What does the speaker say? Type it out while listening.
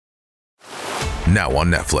Now on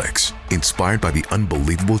Netflix, inspired by the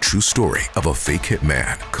unbelievable true story of a fake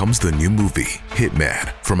hitman, comes the new movie,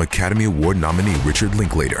 Hitman, from Academy Award nominee Richard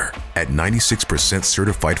Linklater. At 96%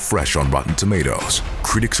 certified fresh on Rotten Tomatoes,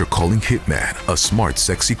 critics are calling Hitman a smart,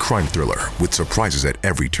 sexy crime thriller with surprises at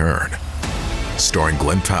every turn. Starring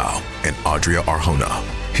Glenn Powell and Adria Arjona,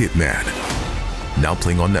 Hitman. Now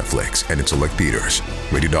playing on Netflix and in select theaters.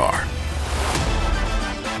 Rated R.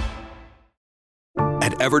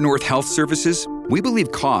 At Evernorth Health Services, we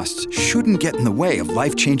believe costs shouldn't get in the way of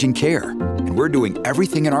life-changing care, and we're doing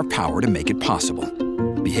everything in our power to make it possible.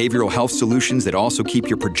 Behavioral health solutions that also keep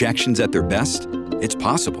your projections at their best? It's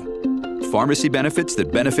possible. Pharmacy benefits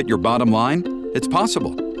that benefit your bottom line? It's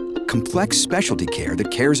possible. Complex specialty care that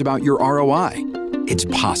cares about your ROI? It's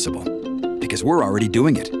possible. Because we're already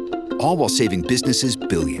doing it. All while saving businesses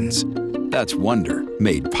billions. That's Wonder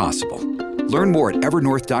made possible. Learn more at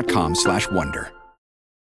evernorth.com/wonder.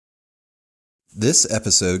 This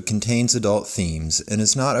episode contains adult themes and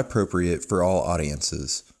is not appropriate for all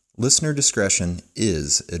audiences. Listener discretion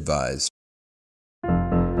is advised.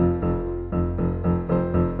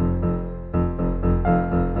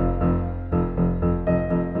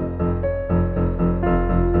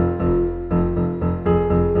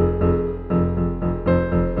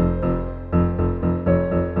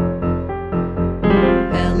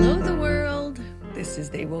 Hello, the world. This is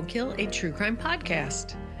They Will Kill, a true crime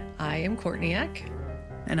podcast. I am Courtney Eck.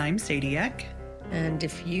 And I'm Sadie Eck. And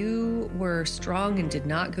if you were strong and did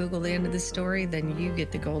not Google the end of this story, then you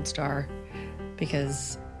get the gold star,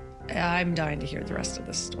 because I'm dying to hear the rest of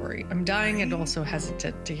this story. I'm dying and also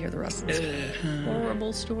hesitant to hear the rest of this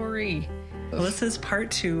horrible story. Well, this is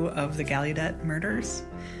part 2 of the Gallaudet murders.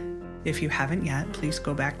 If you haven't yet, please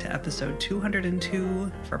go back to episode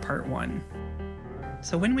 202 for part 1.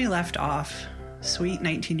 So when we left off, sweet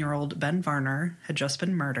 19-year-old Ben Varner had just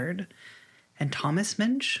been murdered, and Thomas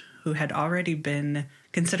Minch, who had already been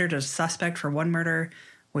considered a suspect for one murder,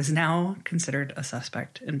 was now considered a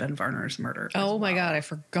suspect in Ben Varner's murder. Oh my God, I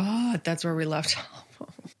forgot. That's where we left off.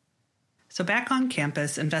 So back on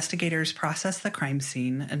campus, investigators processed the crime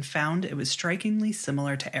scene and found it was strikingly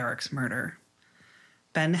similar to Eric's murder.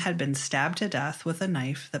 Ben had been stabbed to death with a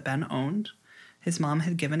knife that Ben owned. His mom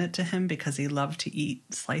had given it to him because he loved to eat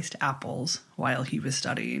sliced apples while he was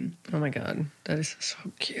studying. Oh my God, that is so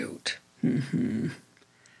cute. Mm-hmm.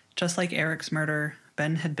 Just like Eric's murder,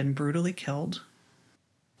 Ben had been brutally killed.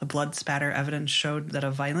 The blood spatter evidence showed that a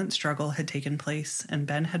violent struggle had taken place and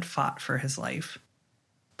Ben had fought for his life.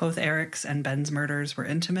 Both Eric's and Ben's murders were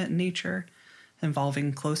intimate in nature,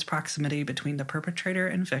 involving close proximity between the perpetrator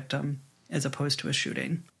and victim, as opposed to a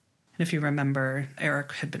shooting. And if you remember,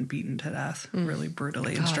 Eric had been beaten to death, really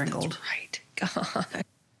brutally and strangled. That's right. God.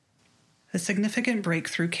 A significant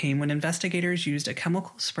breakthrough came when investigators used a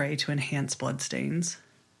chemical spray to enhance bloodstains.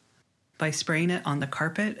 By spraying it on the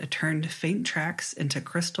carpet, it turned faint tracks into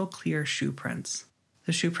crystal clear shoe prints.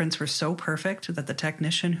 The shoe prints were so perfect that the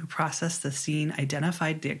technician who processed the scene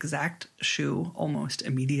identified the exact shoe almost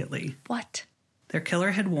immediately. What? Their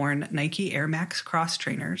killer had worn Nike Air Max cross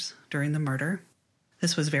trainers during the murder.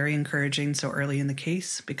 This was very encouraging so early in the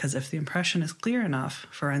case, because if the impression is clear enough,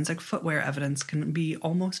 forensic footwear evidence can be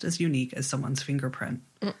almost as unique as someone's fingerprint.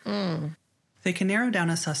 They can narrow down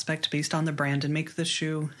a suspect based on the brand and make of the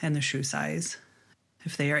shoe and the shoe size.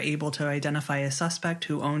 If they are able to identify a suspect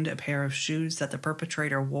who owned a pair of shoes that the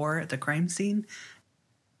perpetrator wore at the crime scene,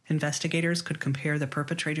 investigators could compare the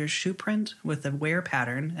perpetrator's shoe print with the wear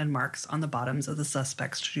pattern and marks on the bottoms of the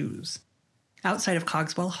suspect's shoes. Outside of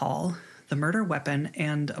Cogswell Hall, the murder weapon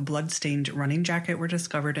and a blood-stained running jacket were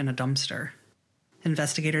discovered in a dumpster.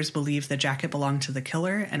 Investigators believe the jacket belonged to the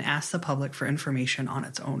killer and asked the public for information on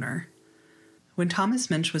its owner. When Thomas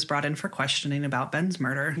Minch was brought in for questioning about Ben's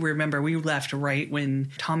murder, remember we left right when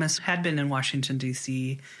Thomas had been in Washington,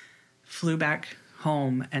 D.C., flew back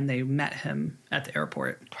home, and they met him at the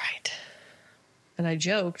airport. Right. And I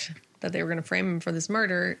joked that they were going to frame him for this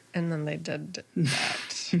murder, and then they did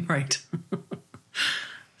that. Right.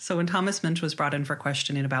 So when Thomas Minch was brought in for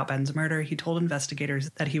questioning about Ben's murder, he told investigators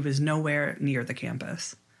that he was nowhere near the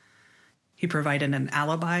campus. He provided an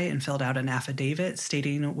alibi and filled out an affidavit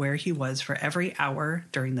stating where he was for every hour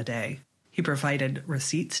during the day. He provided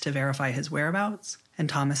receipts to verify his whereabouts, and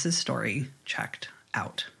Thomas's story checked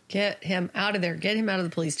out. Get him out of there. Get him out of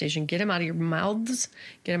the police station. Get him out of your mouths.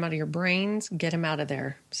 Get him out of your brains. Get him out of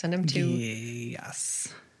there. Send him to...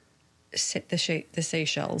 Yes. The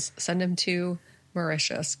Seychelles. Send him to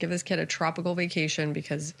Mauritius. Give this kid a tropical vacation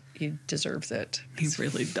because he deserves it. He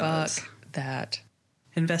really does. Fuck that.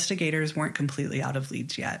 Investigators weren't completely out of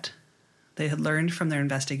leads yet. They had learned from their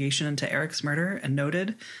investigation into Eric's murder and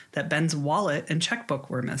noted that Ben's wallet and checkbook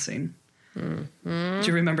were missing. Mm-hmm. Do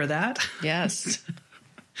you remember that? Yes.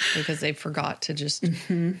 Because they forgot to just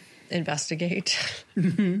investigate.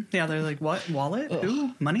 Mm-hmm. Yeah, they're like, what? Wallet? Ugh,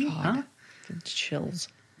 Who? Money? God. Huh? Chills.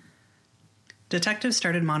 Detectives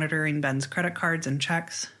started monitoring Ben's credit cards and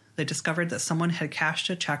checks. They discovered that someone had cashed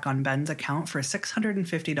a check on Ben's account for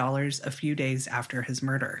 $650 a few days after his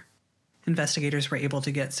murder. Investigators were able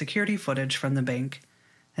to get security footage from the bank,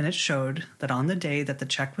 and it showed that on the day that the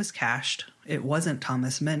check was cashed, it wasn't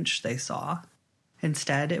Thomas Minch they saw.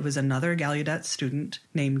 Instead, it was another Gallaudet student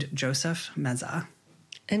named Joseph Meza.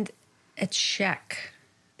 And a check.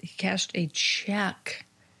 He cashed a check.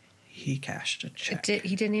 He cashed a check.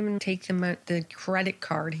 He didn't even take the credit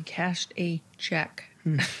card. He cashed a check.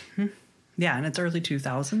 Mm-hmm. Yeah, and it's early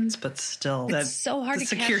 2000s, but still. It's so hard to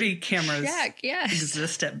security cash a cameras check. Yes.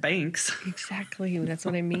 exist at banks. Exactly. That's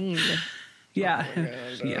what I mean. Yeah.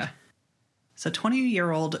 Yeah. So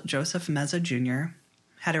 20-year-old Joseph Meza Jr.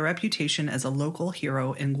 had a reputation as a local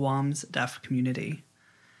hero in Guam's deaf community.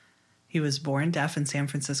 He was born deaf in San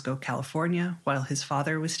Francisco, California, while his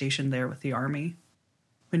father was stationed there with the Army.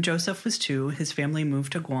 When Joseph was 2, his family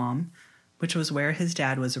moved to Guam, which was where his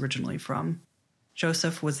dad was originally from.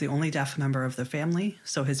 Joseph was the only deaf member of the family,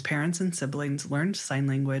 so his parents and siblings learned sign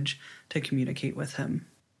language to communicate with him.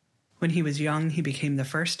 When he was young, he became the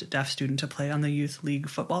first deaf student to play on the youth league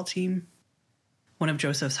football team. One of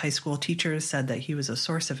Joseph's high school teachers said that he was a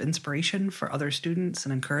source of inspiration for other students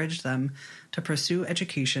and encouraged them to pursue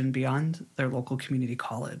education beyond their local community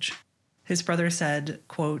college. His brother said,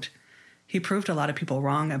 quote, "He proved a lot of people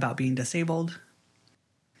wrong about being disabled.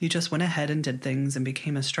 He just went ahead and did things and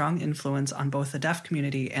became a strong influence on both the deaf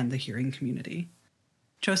community and the hearing community."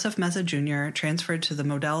 Joseph Meza Jr. transferred to the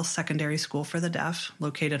Model Secondary School for the Deaf,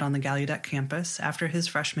 located on the Gallaudet campus, after his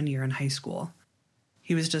freshman year in high school.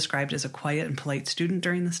 He was described as a quiet and polite student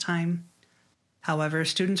during this time. However,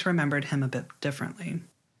 students remembered him a bit differently.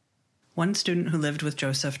 One student who lived with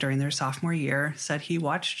Joseph during their sophomore year said he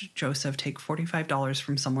watched Joseph take $45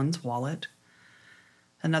 from someone's wallet.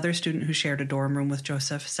 Another student who shared a dorm room with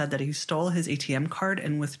Joseph said that he stole his ATM card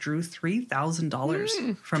and withdrew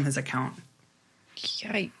 $3,000 from his account.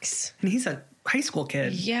 Yikes. And he's a high school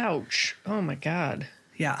kid. Youch. Oh, my God.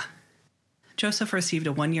 Yeah. Joseph received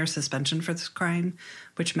a 1-year suspension for this crime,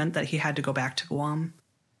 which meant that he had to go back to Guam.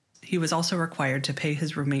 He was also required to pay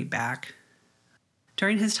his roommate back.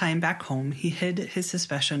 During his time back home, he hid his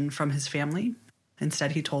suspicion from his family.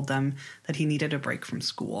 Instead, he told them that he needed a break from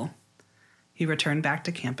school. He returned back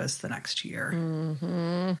to campus the next year.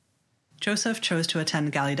 Mm-hmm. Joseph chose to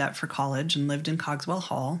attend Gallaudet for college and lived in Cogswell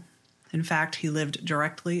Hall. In fact, he lived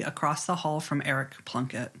directly across the hall from Eric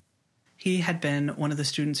Plunkett. He had been one of the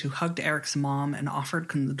students who hugged Eric's mom and offered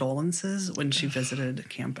condolences when she visited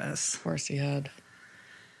campus. Of course he had.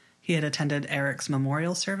 He had attended Eric's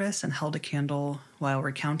memorial service and held a candle while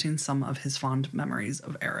recounting some of his fond memories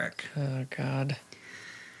of Eric. Oh, God.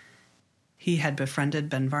 He had befriended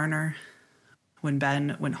Ben Varner. When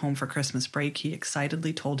Ben went home for Christmas break, he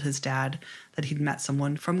excitedly told his dad that he'd met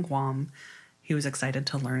someone from Guam. He was excited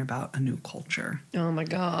to learn about a new culture. Oh, my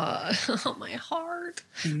God. Oh, my heart.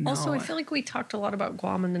 Also, I feel like we talked a lot about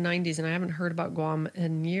Guam in the 90s, and I haven't heard about Guam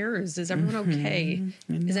in years. Is everyone okay?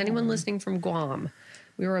 Is anyone listening from Guam?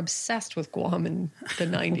 We were obsessed with Guam in the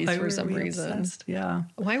 90s for some reason. Obsessed? Yeah.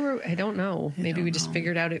 I don't know. Maybe we just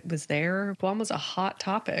figured out it was there. Guam was a hot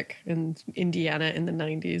topic in Indiana in the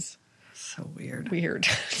 90s. So weird. Weird.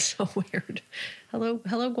 So weird.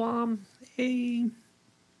 Hello, Guam. Hey.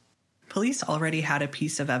 Police already had a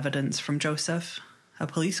piece of evidence from Joseph, a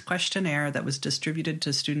police questionnaire that was distributed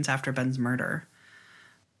to students after Ben's murder.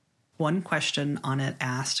 One question on it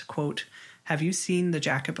asked, quote, "Have you seen the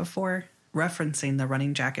jacket before?" referencing the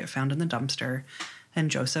running jacket found in the dumpster,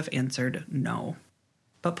 and Joseph answered no.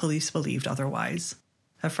 But police believed otherwise.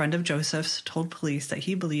 A friend of Joseph's told police that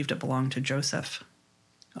he believed it belonged to Joseph.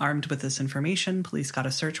 Armed with this information, police got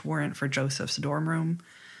a search warrant for Joseph's dorm room.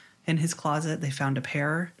 In his closet, they found a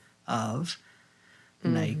pair of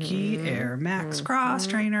Nike Air Max cross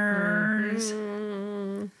trainers.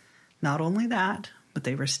 Not only that, but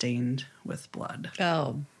they were stained with blood.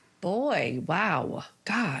 Oh, boy. Wow.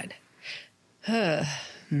 God.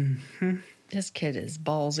 This kid is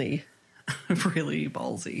ballsy. Really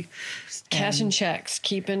ballsy. Cashing checks,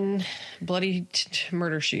 keeping bloody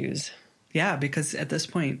murder shoes. Yeah, because at this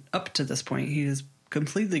point, up to this point, he has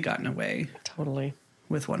completely gotten away. Totally.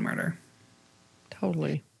 With one murder.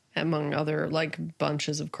 Totally. Among other,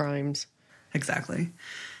 bunches of crimes. Exactly.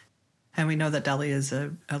 And we know that Deli is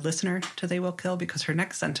a listener to They Will Kill because her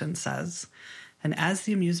next sentence says, And as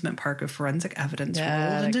the amusement park of forensic evidence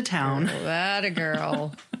rolled into town... That a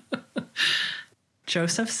girl.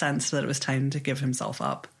 Joseph sensed that it was time to give himself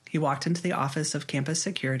up. He walked into the office of campus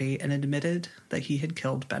security and admitted that he had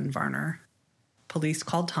killed Ben Varner. Police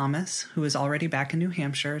called Thomas, who was already back in New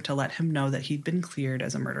Hampshire, to let him know that he'd been cleared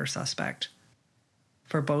as a murder suspect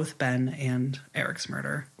for both Ben and Eric's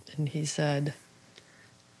murder. And he said,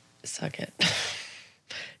 suck it.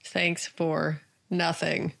 Thanks for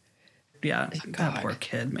nothing. Yeah, God. that poor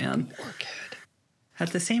kid, man. Poor kid.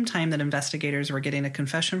 At the same time that investigators were getting a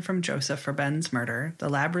confession from Joseph for Ben's murder, the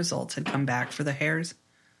lab results had come back for the hairs.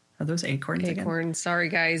 Are those acorns again? Acorns. Sorry,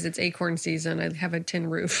 guys. It's acorn season. I have a tin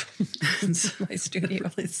roof in my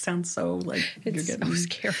studio. It sounds so like it's you're getting so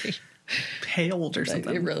scary. Paled or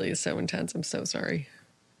something. It really is so intense. I'm so sorry.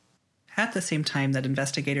 At the same time that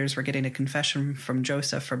investigators were getting a confession from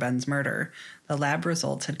Joseph for Ben's murder, the lab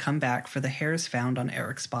results had come back for the hairs found on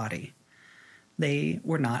Eric's body. They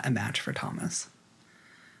were not a match for Thomas.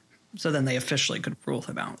 So then they officially could rule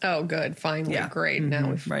him out. Oh, good. Finally. Yeah. Great.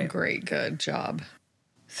 Now we've Right. Great. Good job.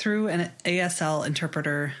 Through an ASL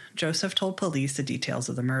interpreter, Joseph told police the details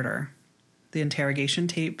of the murder. The interrogation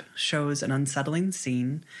tape shows an unsettling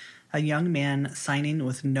scene, a young man signing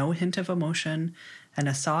with no hint of emotion, and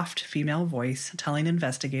a soft female voice telling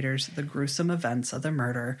investigators the gruesome events of the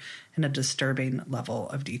murder in a disturbing level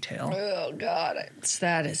of detail. Oh, God.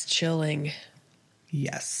 That is chilling.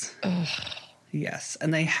 Yes. Ugh. Yes.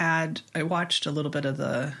 And I watched a little bit of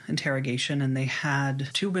the interrogation, and they had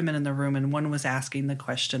two women in the room, and one was asking the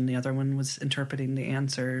question, the other one was interpreting the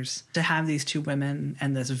answers. To have these two women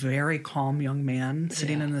and this very calm young man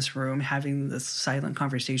sitting in this room having this silent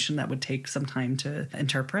conversation that would take some time to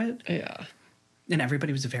interpret. Yeah. And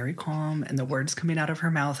everybody was very calm, and the words coming out of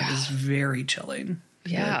her mouth, it was very chilling.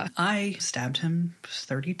 Yeah. I stabbed him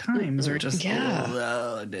 30 times or just,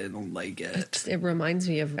 I didn't like it. It reminds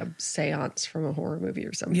me of a seance from a horror movie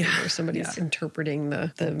or something where somebody's interpreting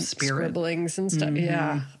the Spirit. Scribblings and stuff.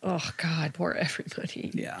 Yeah. Oh, God. Poor everybody.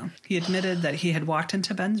 Yeah. He admitted that he had walked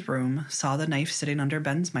into Ben's room, saw the knife sitting under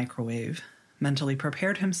Ben's microwave, mentally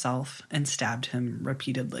prepared himself, and stabbed him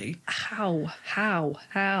repeatedly. How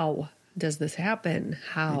does this happen?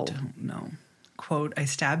 How? I don't know. Quote, I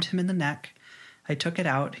stabbed him in the neck. I took it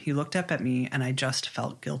out. He looked up at me, and I just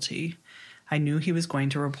felt guilty. I knew he was going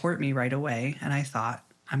to report me right away, and I thought,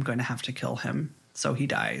 I'm going to have to kill him, so he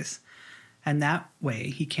dies. And that way,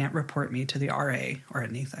 he can't report me to the RA or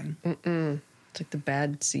anything. It's like the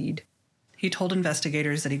bad seed. He told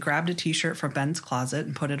investigators that he grabbed a T-shirt from Ben's closet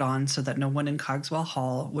and put it on so that no one in Cogswell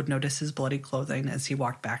Hall would notice his bloody clothing as he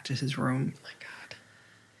walked back to his room. Oh, my God.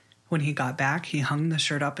 When he got back, he hung the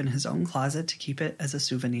shirt up in his own closet to keep it as a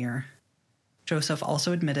souvenir. Joseph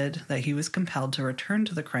also admitted that he was compelled to return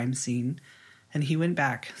to the crime scene, and he went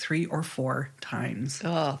back 3 or 4 times.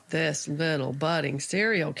 Oh, this little budding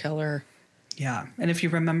serial killer. Yeah. And if you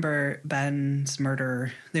remember Ben's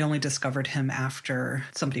murder, they only discovered him after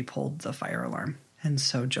somebody pulled the fire alarm. And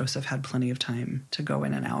so Joseph had plenty of time to go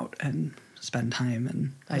in and out and spend time,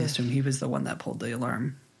 and I assume he was the one that pulled the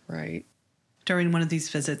alarm. Right. During one of these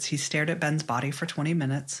visits, he stared at Ben's body for 20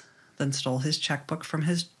 minutes, then stole his checkbook from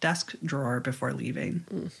his desk drawer before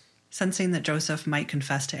leaving. Sensing that Joseph might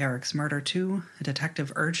confess to Eric's murder too, a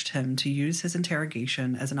detective urged him to use his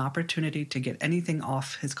interrogation as an opportunity to get anything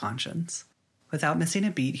off his conscience. Without missing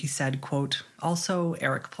a beat, he said, quote, also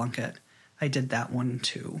Eric Plunkett, I did that one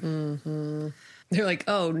too. They're like,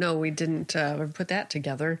 oh, no, we didn't put that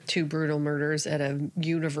together. 2 brutal murders at a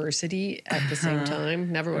university at the same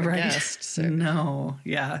time. Never would have guessed. So. No,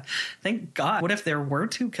 yeah. Thank God. What if there were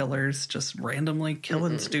 2 killers just randomly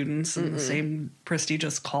killing students in the same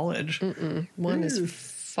prestigious college? One is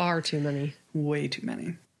far too many. Way too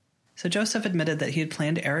many. So Joseph admitted that he had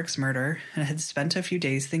planned Eric's murder and had spent a few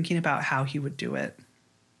days thinking about how he would do it.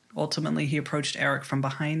 Ultimately, he approached Eric from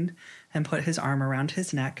behind and put his arm around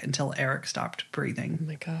his neck until Eric stopped breathing. Oh,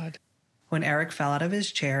 my God. When Eric fell out of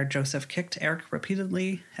his chair, Joseph kicked Eric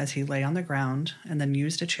repeatedly as he lay on the ground and then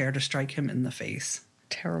used a chair to strike him in the face.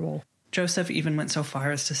 Terrible. Joseph even went so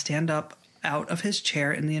far as to stand up out of his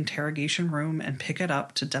chair in the interrogation room and pick it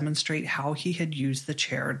up to demonstrate how he had used the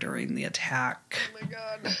chair during the attack. Oh, my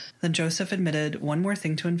God. Then Joseph admitted one more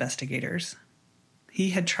thing to investigators.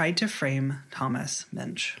 He had tried to frame Thomas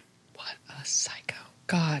Minch. What a psycho.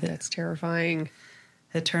 God, that's terrifying.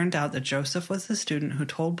 It turned out that Joseph was the student who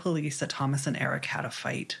told police that Thomas and Eric had a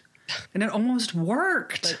fight. And it almost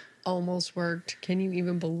worked. It almost worked. Can you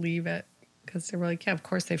even believe it? Because they were like, yeah, of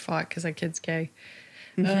course they fought because that kid's gay.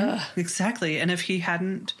 Exactly. And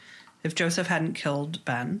if Joseph hadn't killed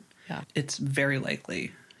Ben, it's very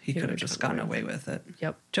likely he could have just gotten away with it.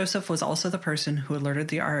 Yep. Joseph was also the person who alerted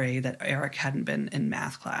the RA that Eric hadn't been in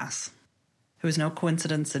math class. It was no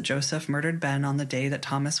coincidence that Joseph murdered Ben on the day that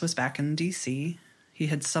Thomas was back in D.C. He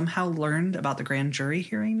had somehow learned about the grand jury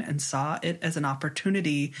hearing and saw it as an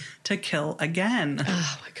opportunity to kill again.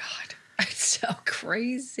 Oh, my God. It's so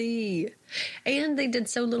crazy. And they did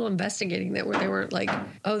so little investigating that where they weren't like,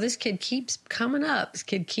 oh, this kid keeps coming up. This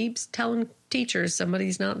kid keeps telling teachers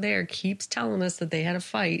somebody's not there, keeps telling us that they had a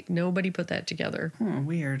fight. Nobody put that together.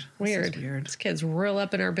 Weird. Weird. This is weird. This kid's real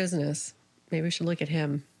up in our business. Maybe we should look at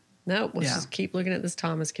him. Nope, let's just keep looking at this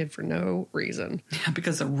Thomas kid for no reason. Yeah,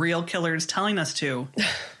 because the real killer is telling us to.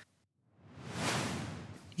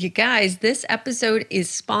 You guys, this episode is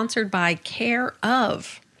sponsored by Care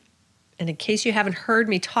Of. And in case you haven't heard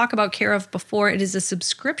me talk about Care Of before, it is a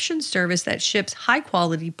subscription service that ships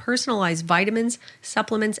high-quality, personalized vitamins,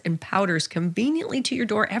 supplements, and powders conveniently to your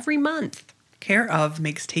door every month. Care Of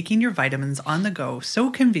makes taking your vitamins on the go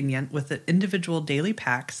so convenient with the individual daily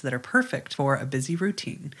packs that are perfect for a busy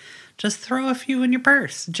routine. Just throw a few in your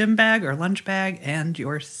purse, gym bag, or lunch bag, and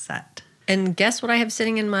you're set. And guess what I have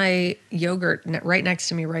sitting in my yogurt right next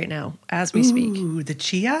to me right now as we speak? Ooh, the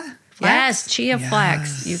chia? Yes, chia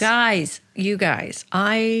flax. You guys,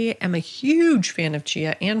 I am a huge fan of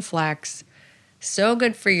chia and flax. So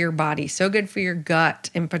good for your body, so good for your gut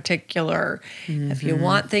in particular. If you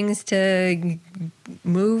want things to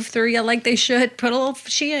move through you like they should, put a little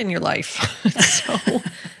chia in your life.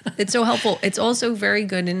 It's so helpful. It's also very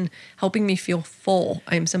good in helping me feel full.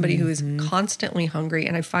 I'm somebody who is constantly hungry,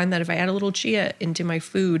 and I find that if I add a little chia into my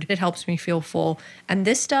food, it helps me feel full. And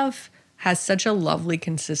this stuff has such a lovely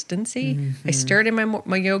consistency. I stir it in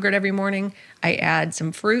my yogurt every morning. I add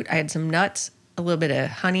some fruit. I add some nuts, a little bit of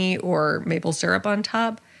honey or maple syrup on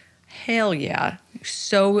top. Hell yeah.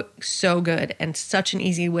 So, so good. And such an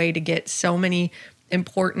easy way to get so many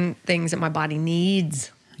important things that my body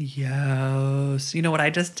needs. Yes. You know what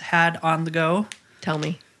I just had on the go? Tell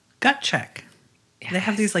me. Gut Check. Yes. They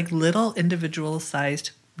have these like little individual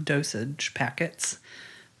sized dosage packets.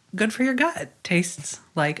 Good for your gut. Tastes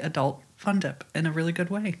like adult Fun Dip in a really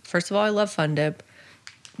good way. First of all, I love Fun Dip.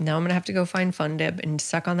 Now I'm going to have to go find Fun Dip and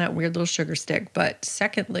suck on that weird little sugar stick. But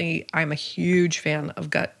secondly, I'm a huge fan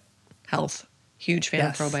of gut health. Huge fan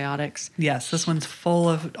of probiotics. Yes, this one's full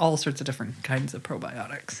of all sorts of different kinds of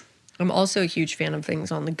probiotics. I'm also a huge fan of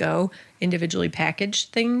things on the go, individually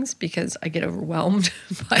packaged things, because I get overwhelmed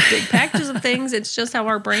by big packages of things. It's just how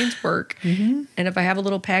our brains work. And if I have a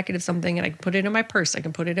little packet of something and I can put it in my purse, I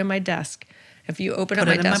can put it in my desk. If you open up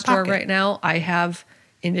my desk drawer right now, I have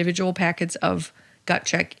individual packets of Gut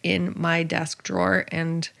Check in my desk drawer,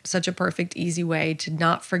 and such a perfect, easy way to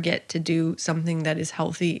not forget to do something that is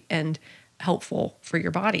healthy and helpful for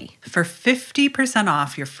your body. For 50%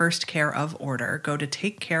 off your first Care Of order, go to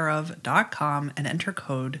takecareof.com and enter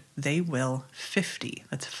code THEYWILL50.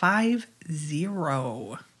 That's 50.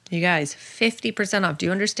 You guys, 50% off. Do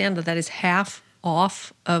you understand that is half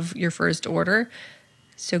off of your first order?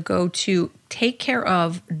 So go to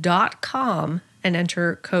takecareof.com and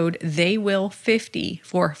enter code THEYWILL50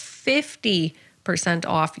 for 50%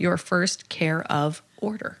 off your first Care Of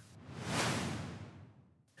order.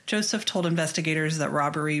 Joseph told investigators that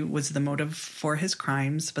robbery was the motive for his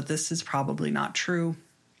crimes, but this is probably not true.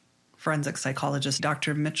 Forensic psychologist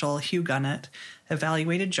Dr. Mitchell Gallaudet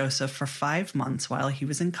evaluated Joseph for 5 months while he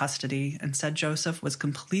was in custody and said Joseph was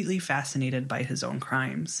completely fascinated by his own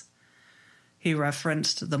crimes. He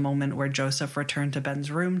referenced the moment where Joseph returned to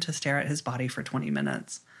Ben's room to stare at his body for 20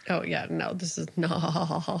 minutes. Oh, yeah, no, this is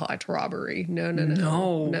not robbery. No.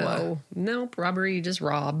 Nope, robbery, you just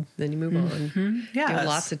rob, then you move on. Yeah.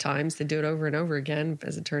 Lots of times they do it over and over again.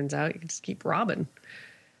 As it turns out, you can just keep robbing.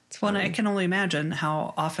 It's fun. Well, I can only imagine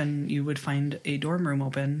how often you would find a dorm room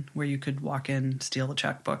open where you could walk in, steal a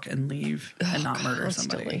checkbook, and leave and not murder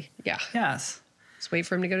somebody. Yeah. Yes. Just wait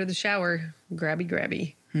for him to go to the shower.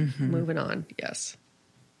 Grabby. Moving on. Yes.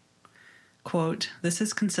 Quote, "This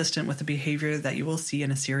is consistent with the behavior that you will see in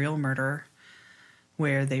a serial murderer,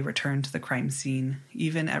 where they return to the crime scene,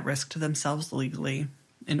 even at risk to themselves legally,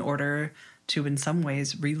 in order to in some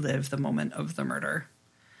ways relive the moment of the murder."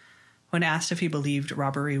 When asked if he believed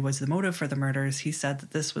robbery was the motive for the murders, he said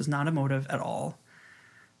that this was not a motive at all.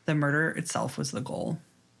 The murder itself was the goal.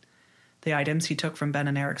 The items he took from Ben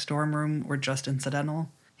and Eric's dorm room were just incidental.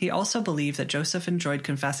 He also believed that Joseph enjoyed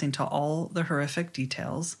confessing to all the horrific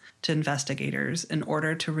details to investigators in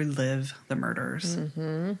order to relive the murders.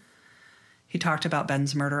 He talked about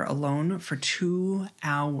Ben's murder alone for 2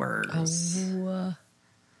 hours. Oh,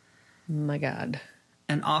 my God.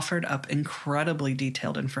 And offered up incredibly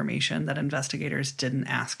detailed information that investigators didn't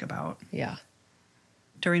ask about. Yeah.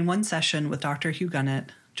 During one session with Dr. Gallaudet,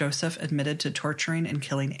 Joseph admitted to torturing and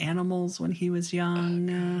killing animals when he was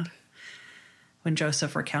young. When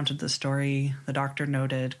Joseph recounted the story, the doctor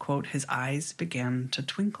noted, quote, his eyes began to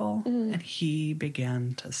twinkle and he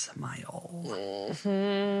began to smile.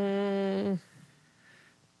 Mm-hmm.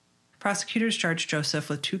 Prosecutors charged Joseph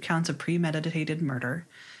with 2 counts of premeditated murder,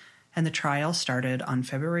 and the trial started on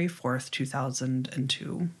February 4th,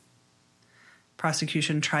 2002.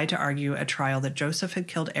 Prosecution tried to argue at trial that Joseph had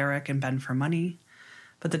killed Eric and Ben for money,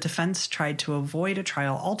 but the defense tried to avoid a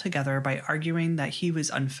trial altogether by arguing that he was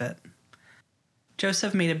unfit.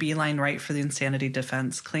 Joseph made a beeline right for the insanity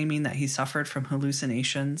defense, claiming that he suffered from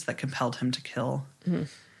hallucinations that compelled him to kill.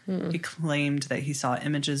 Mm-hmm. He claimed that he saw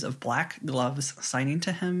images of black gloves signing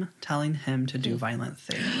to him, telling him to do violent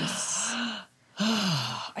things.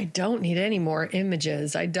 I don't need any more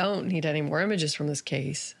images. I don't need any more images from this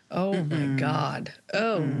case. Oh, my God.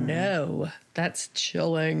 Oh, no. That's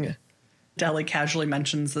chilling. Deli casually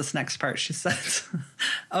mentions this next part. She says,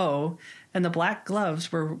 oh, and the black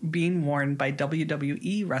gloves were being worn by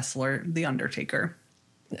WWE wrestler The Undertaker.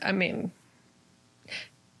 I mean,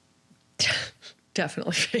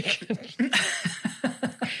 definitely fake.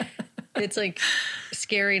 It's like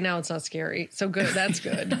scary. Now it's not scary. So good. That's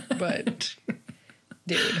good. But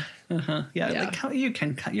dude. Yeah. Like how you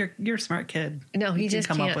can cut. You're a smart kid. No, he just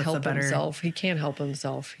come can't up with help a better... himself. He can't help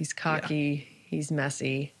himself. He's cocky. Yeah. He's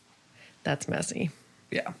messy. That's messy.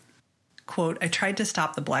 Yeah. Quote, I tried to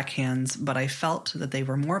stop the black hands, but I felt that they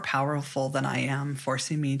were more powerful than I am,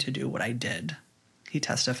 forcing me to do what I did, he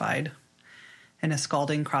testified. In a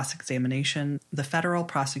scalding cross-examination, the federal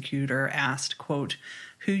prosecutor asked, quote,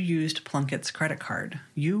 who used Plunkett's credit card,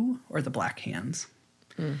 you or the black hands?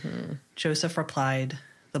 Mm-hmm. Joseph replied,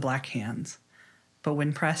 the black hands. But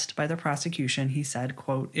when pressed by the prosecution, he said,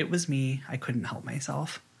 quote, it was me. I couldn't help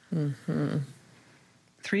myself. Mm-hmm.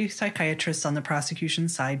 3 psychiatrists on the prosecution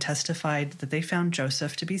side testified that they found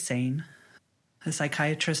Joseph to be sane. A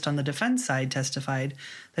psychiatrist on the defense side testified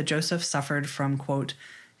that Joseph suffered from, quote,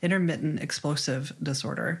 intermittent explosive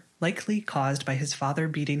disorder, likely caused by his father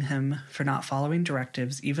beating him for not following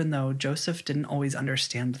directives, even though Joseph didn't always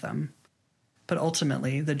understand them. But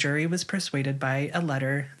ultimately, the jury was persuaded by a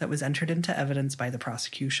letter that was entered into evidence by the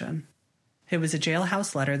prosecution. It was a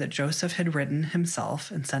jailhouse letter that Joseph had written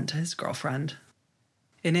himself and sent to his girlfriend.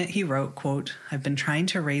 In it, he wrote, quote, I've been trying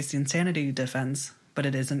to raise the insanity defense, but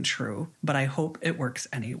it isn't true. But I hope it works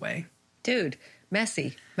anyway. Dude,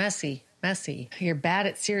 messy. You're bad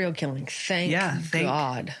at serial killing. Thank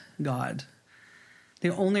God. The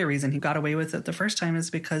only reason he got away with it the first time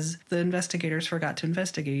is because the investigators forgot to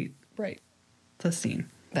investigate the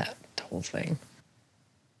scene. That whole thing.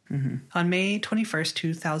 Mm-hmm. On May 21st,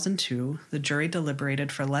 2002, the jury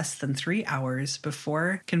deliberated for less than 3 hours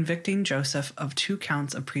before convicting Joseph of 2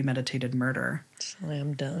 counts of premeditated murder.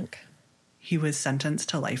 Slam dunk. He was sentenced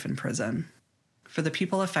to life in prison. For the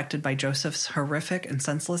people affected by Joseph's horrific and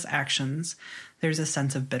senseless actions, there's a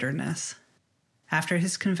sense of bitterness. After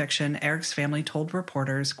his conviction, Eric's family told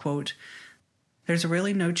reporters, quote, there's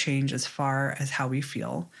really no change as far as how we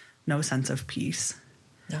feel, no sense of peace.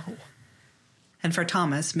 No. And for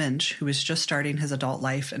Thomas Minch, who was just starting his adult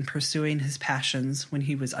life and pursuing his passions when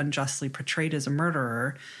he was unjustly portrayed as a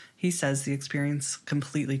murderer, he says the experience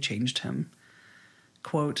completely changed him.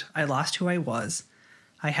 Quote, I lost who I was.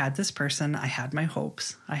 I had this person, I had my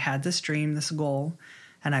hopes, I had this dream, this goal,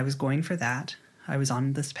 and I was going for that. I was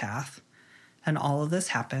on this path. And all of this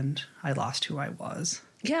happened. I lost who I was.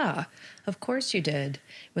 Yeah, of course you did.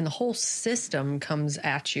 When the whole system comes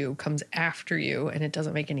at you, comes after you, and it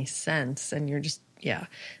doesn't make any sense, and you're just,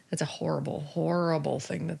 that's a horrible, horrible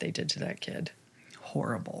thing that they did to that kid.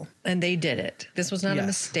 Horrible. And they did it. This was not a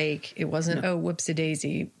mistake. It wasn't,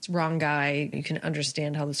 whoopsie-daisy, it's wrong guy. You can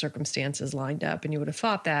understand how the circumstances lined up, and you would have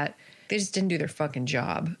thought that. They just didn't do their fucking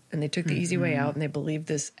job, and they took the easy way out, and they believed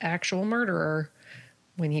this actual murderer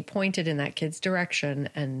when he pointed in that kid's direction,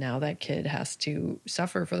 and now that kid has to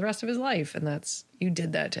suffer for the rest of his life. And you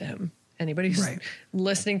did that to him. Anybody who's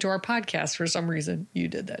listening to our podcast for some reason, you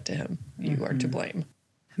did that to him. You are to blame.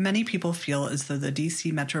 Many people feel as though the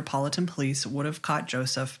D.C. Metropolitan Police would have caught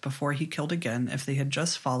Joseph before he killed again if they had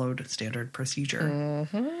just followed standard procedure.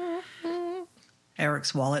 Mm-hmm.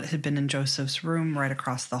 Eric's wallet had been in Joseph's room right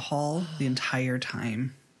across the hall the entire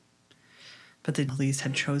time. But the police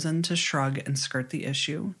had chosen to shrug and skirt the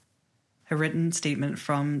issue. A written statement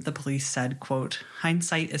from the police said, quote,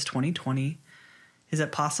 hindsight is 20/20. Is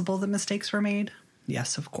it possible that mistakes were made?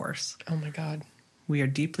 Yes, of course. Oh my God. We are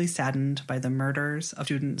deeply saddened by the murders of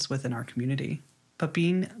students within our community. But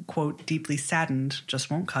being, quote, deeply saddened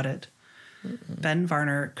just won't cut it. Ben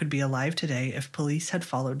Varner could be alive today if police had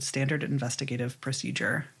followed standard investigative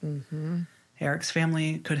procedure. Eric's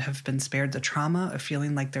family could have been spared the trauma of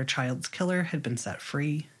feeling like their child's killer had been set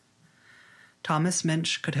free. Thomas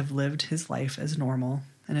Minch could have lived his life as normal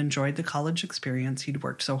and enjoyed the college experience he'd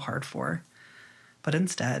worked so hard for. But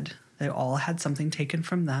instead, they all had something taken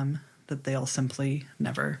from them that they'll simply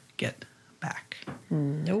never get back.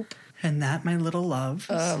 Nope. And that, my little loves,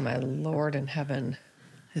 Oh, my Lord in heaven,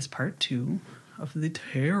 is part 2 of the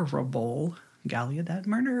terrible Gallaudet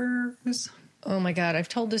murders. Oh my God, I've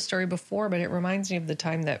told this story before, but it reminds me of the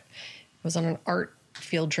time that I was on an art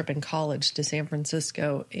field trip in college to San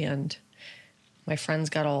Francisco, and my friends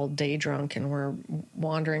got all day drunk and were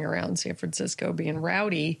wandering around San Francisco being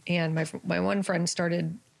rowdy. And my one friend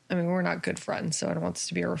started, I mean, we're not good friends, so I don't want this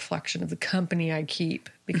to be a reflection of the company I keep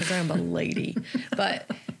because I'm a lady. But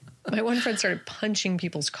my one friend started punching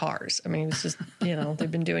people's cars. I mean, it was just,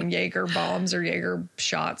 they've been doing Jaeger bombs or Jaeger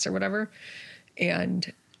shots or whatever.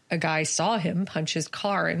 And a guy saw him punch his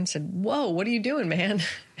car and said, "Whoa, what are you doing, man?"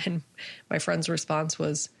 And my friend's response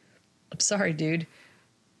was, "I'm sorry, dude.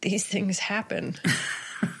 These things happen."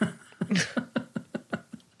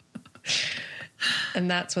 And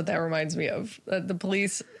that's what that reminds me of. The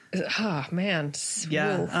police, oh, man.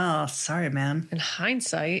 Yeah. Whoa. Oh, sorry, man. In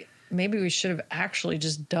hindsight, maybe we should have actually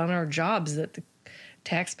just done our jobs that the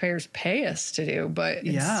taxpayers pay us to do. But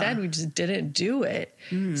instead, we just didn't do it.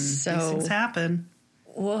 So these things happen.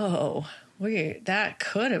 Whoa, that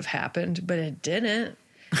could have happened, but it didn't.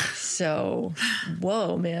 So,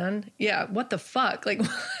 whoa, man. Yeah, what the fuck? Like,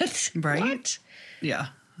 what? Right? What? Yeah,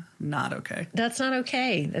 not okay. That's not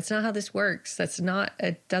okay. That's not how this works.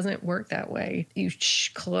 It doesn't work that way. You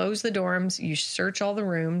close the dorms, you search all the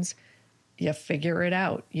rooms, you figure it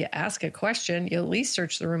out. You ask a question, you at least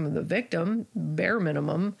search the room of the victim, bare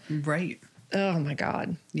minimum. Right. Oh, my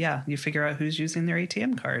God. Yeah, you figure out who's using their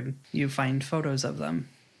ATM card. You find photos of them.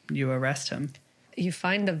 You arrest him. You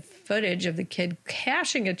find the footage of the kid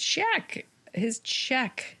cashing a check, his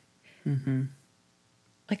check.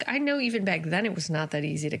 Like, I know even back then it was not that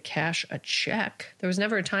easy to cash a check. There was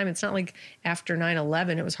never a time, it's not like after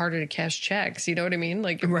 9/11 it was harder to cash checks. You know what I mean?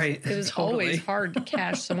 Like, it was totally. always hard to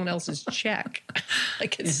cash someone else's check.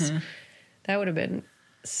 Like, that would have been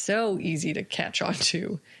so easy to catch on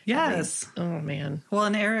to. Yes. Oh, man. Well,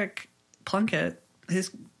 and Eric Plunkett,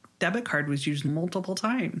 his debit card was used multiple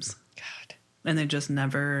times. God. And they just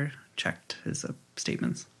never checked his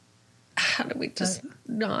statements. How do we just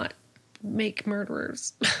not make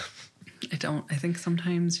murderers? I think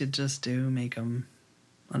sometimes you just do make them,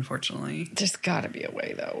 unfortunately. There's got to be a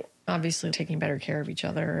way, though. Obviously, taking better care of each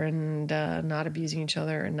other and not abusing each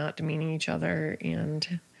other and not demeaning each other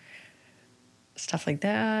and stuff like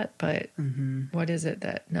that. But what is it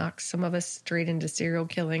that knocks some of us straight into serial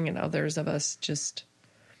killing and others of us just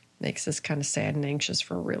makes us kind of sad and anxious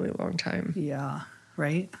for a really long time? Yeah.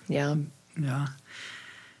 Right? Yeah. Yeah.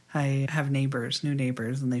 I have new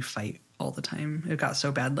neighbors, and they fight all the time. It got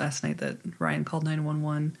so bad last night that Ryan called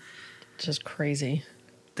 911. It's just crazy.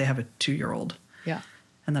 They have a 2-year-old. Yeah.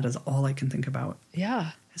 And that is all I can think about.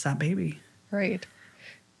 Yeah. Is that baby. Right.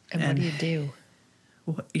 And what do you do?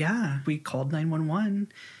 Well, yeah. We called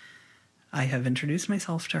 911. I have introduced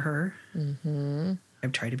myself to her.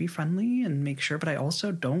 I've tried to be friendly and make sure, but I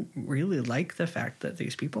also don't really like the fact that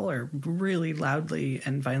these people are really loudly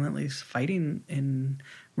and violently fighting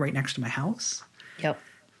right next to my house. Yep.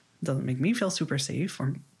 Doesn't make me feel super safe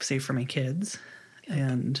or safe for my kids.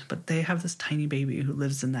 Yep. But they have this tiny baby who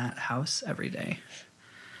lives in that house every day.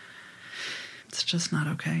 It's just not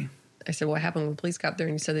okay. I said, what happened when the police got there?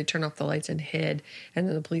 And he said they turned off the lights and hid. And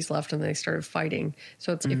then the police left and they started fighting.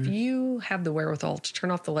 So it's if you have the wherewithal to turn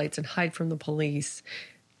off the lights and hide from the police,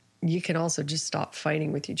 you can also just stop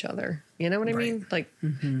fighting with each other. You know what I mean? Like,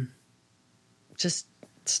 just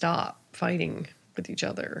stop fighting with each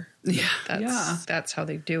other. Yeah. That's how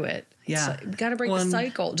they do it. Yeah. You got to break the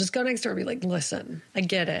cycle. Just go next door and be like, listen, I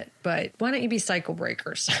get it, but why don't you be cycle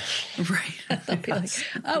breakers? Right. They'll be like,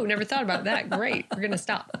 oh, never thought about that. Great. We're going to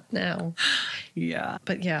stop now. Yeah.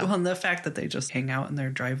 But yeah. Well, and the fact that they just hang out in their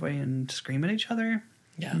driveway and scream at each other.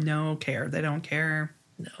 Yeah. No care. They don't care.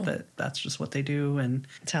 No. But that's just what they do. And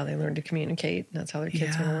it's how they learn to communicate. That's how their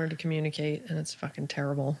kids going to learn to communicate. And it's fucking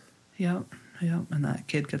terrible. Yep. And that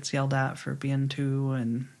kid gets yelled at for being 2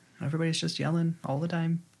 and Everybody's just yelling all the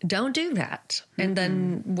time. Don't do that. And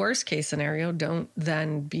then worst case scenario, don't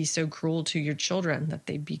then be so cruel to your children that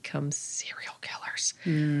they become serial killers.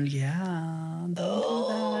 Yeah. Don't do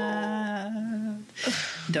that.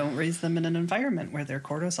 Don't raise them in an environment where their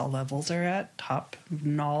cortisol levels are at top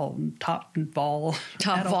vol.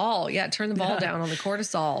 Yeah, turn the vol down on the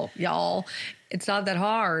cortisol, y'all. It's not that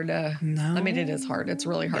hard. No. I mean, it is hard. It's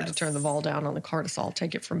really hard to turn the vol down on the cortisol.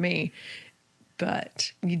 Take it from me.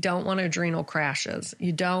 But you don't want adrenal crashes.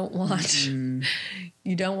 You don't want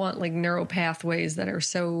like neural pathways that are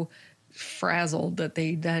so frazzled that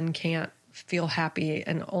they then can't feel happy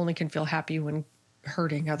and only can feel happy when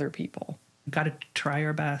hurting other people. Got to try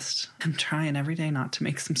our best. I'm trying every day not to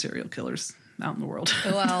make some serial killers out in the world.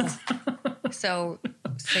 Well, so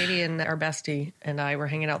Sadie and our bestie and I were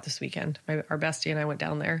hanging out this weekend. Our bestie and I went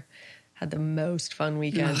down there, had the most fun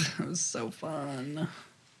weekend. It was so fun.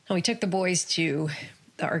 And we took the boys to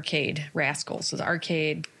the arcade, Rascals. So the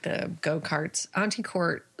arcade, the go-karts. Auntie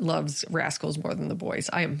Court loves Rascals more than the boys.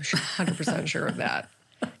 I am 100% sure of that.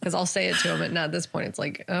 Because I'll say it to them, and at this point, it's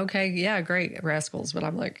like, okay, yeah, great, Rascals. But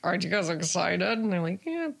I'm like, aren't you guys excited? And they're like,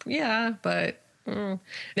 yeah, but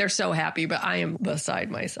they're so happy. But I am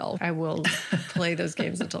beside myself. I will play those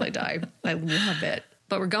games until I die. I love it.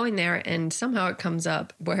 But we're going there, and somehow it comes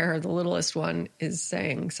up where the littlest one is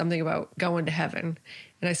saying something about going to heaven.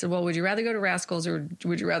 And I said, well, would you rather go to Rascals or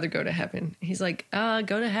would you rather go to heaven? He's like, go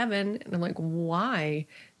to heaven. And I'm like, why?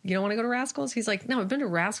 You don't want to go to Rascals? He's like, no, I've been to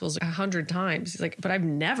Rascals 100 times. He's like, but I've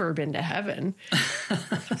never been to heaven.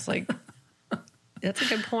 I was like, that's a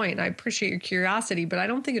good point. I appreciate your curiosity, but I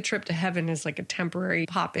don't think a trip to heaven is like a temporary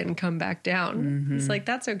pop in, come back down. He's like,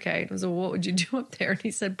 that's okay. I was like, what would you do up there? And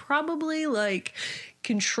he said, probably like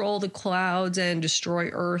control the clouds and destroy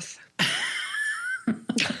Earth.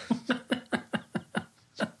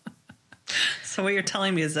 So what you're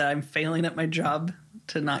telling me is that I'm failing at my job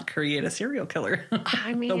to not create a serial killer.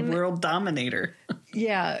 I mean, the world dominator.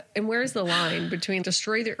 Yeah. And where's the line between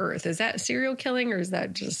destroy the Earth? Is that serial killing or is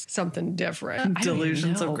that just something different?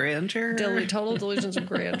 Delusions of grandeur. Total delusions of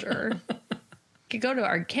grandeur. You could go to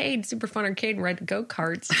arcade, super fun arcade, and ride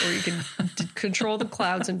go-karts, or you can control the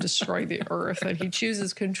clouds and destroy the Earth. And he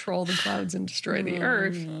chooses control the clouds and destroy the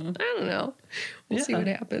Earth. I don't know. We'll see what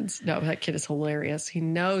happens. No, that kid is hilarious. He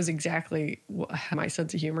knows exactly my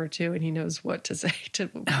sense of humor, too, and he knows what to say to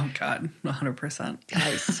him. Oh, God. 100%.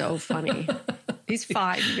 He's so funny. He's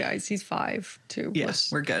 5, you guys. He's 5, too.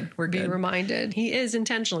 Yes, we're good. We're good. Be reminded. He is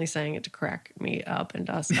intentionally saying it to crack me up and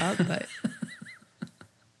us up, but...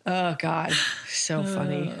 Oh, God. So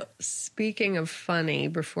funny. Speaking of funny,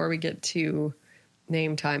 before we get to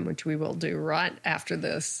name time, which we will do right after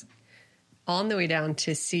this, on the way down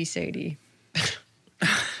to see Sadie.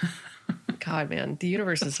 God, man, the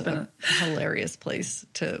universe is a hilarious place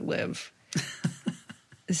to live.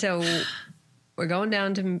 So we're going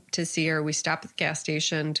down to see her. We stop at the gas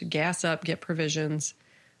station to gas up, get provisions.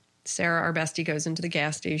 Sarah, our bestie, goes into the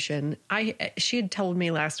gas station. She had told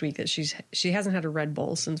me last week that she hasn't had a Red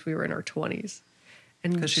Bull since we were in our 20s.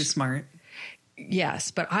 And because she's smart.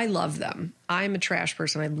 Yes, but I love them. I'm a trash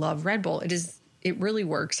person. I love Red Bull. It really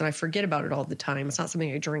works, and I forget about it all the time. It's not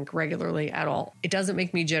something I drink regularly at all. It doesn't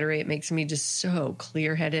make me jittery. It makes me just so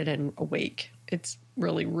clear-headed and awake. It's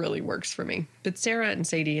really, really works for me. But Sarah and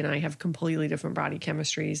Sadie and I have completely different body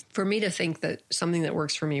chemistries. For me to think that something that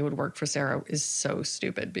works for me would work for Sarah is so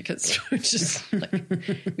stupid because it's just like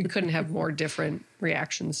we couldn't have more different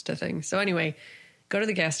reactions to things. So anyway, go to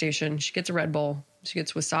the gas station. She gets a Red Bull. She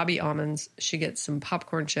gets wasabi almonds. She gets some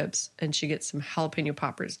popcorn chips, and she gets some jalapeno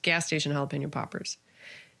poppers, gas station jalapeno poppers.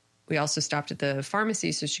 We also stopped at the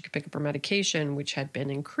pharmacy so she could pick up her medication, which had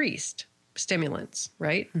been increased, stimulants,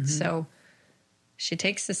 right? Mm-hmm. So she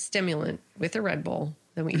takes the stimulant with a Red Bull.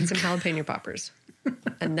 Then we eat some jalapeno poppers.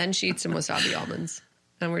 And then she eats some wasabi almonds.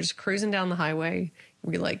 And we're just cruising down the highway.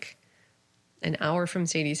 We're like an hour from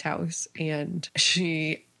Sadie's house. And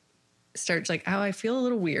she starts like, oh, I feel a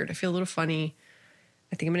little weird. I feel a little funny.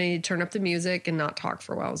 I think I'm going to need to turn up the music and not talk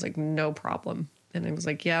for a while. I was like, no problem. And I was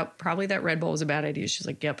like, yeah, probably that Red Bull was a bad idea. She's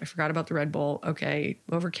like, yep, I forgot about the Red Bull. Okay,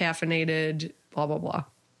 over-caffeinated, blah, blah, blah.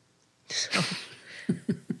 So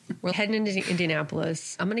we're heading into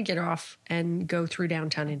Indianapolis. I'm going to get off and go through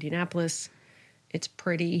downtown Indianapolis. It's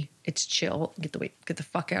pretty. It's chill. Get the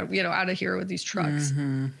fuck out of here with these trucks.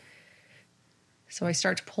 Mm-hmm. So I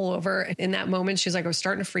start to pull over. In that moment, she's like, I was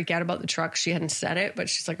starting to freak out about the truck. She hadn't said it, but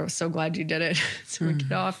she's like, I was so glad you did it. So we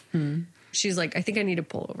get off. Mm-hmm. She's like, I think I need to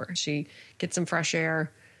pull over. She gets some fresh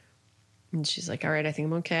air. And she's like, all right, I think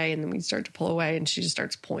I'm okay. And then we start to pull away and she just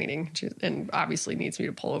starts pointing and obviously needs me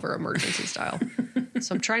to pull over emergency style.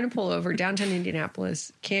 So I'm trying to pull over downtown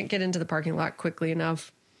Indianapolis. Can't get into the parking lot quickly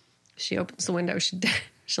enough. She opens the window. She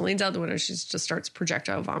leans out the window. She just starts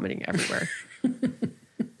projectile vomiting everywhere.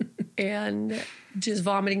 And just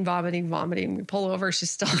vomiting. We pull over.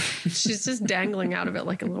 She's just dangling out of it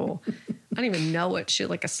like a little, I don't even know what she,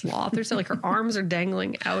 like a sloth or something. Like her arms are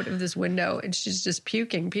dangling out of this window and she's just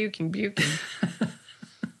puking.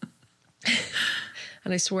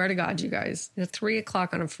 And I swear to God, you guys, it's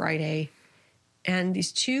 3:00 on a Friday and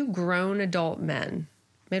these two grown adult men,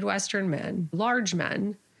 Midwestern men, large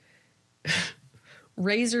men,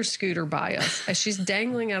 razor scooter by us as she's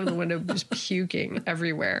dangling out of the window, just puking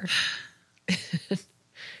everywhere.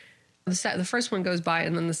 The first one goes by,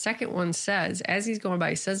 and then the second one says, as he's going by,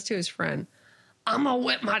 he says to his friend, "I'm gonna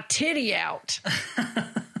whip my titty out."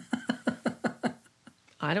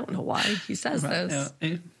 I don't know why he says this.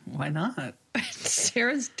 Why not?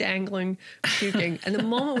 Sarah's dangling, puking. And the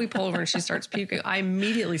moment we pull over and she starts puking, I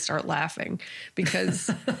immediately start laughing because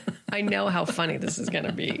I know how funny this is going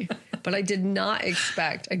to be. But I did not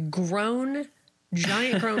expect a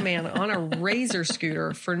giant grown man on a razor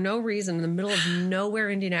scooter for no reason in the middle of nowhere,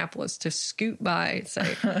 Indianapolis, to scoot by and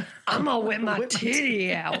say, "I'm going to whip my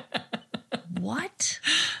titty out." What?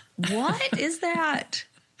 What is that?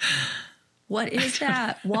 What is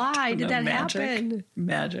that? Why did that happen?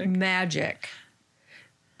 Magic.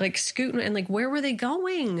 Like scooting, and like, where were they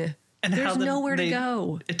going? And there's nowhere to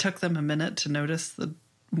go. It took them a minute to notice the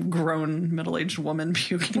grown middle-aged woman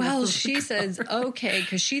puking. Well, she says, okay,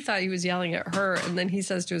 because she thought he was yelling at her. And then he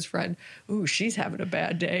says to his friend, "Ooh, she's having a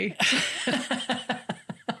bad day."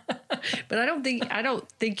 But I don't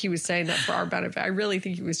think he was saying that for our benefit. I really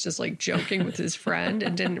think he was just like joking with his friend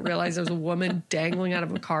and didn't realize there was a woman dangling out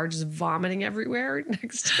of a car just vomiting everywhere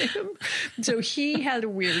next to him. So he had a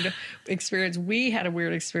weird experience. We had a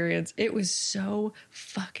weird experience. It was so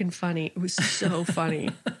fucking funny. It was so funny.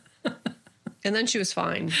 And then she was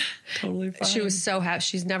fine. Totally fine. She was so happy.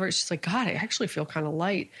 She's like, "God, I actually feel kind of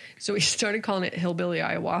light." So we started calling it hillbilly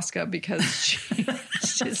ayahuasca because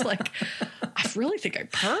she's like, "I really think I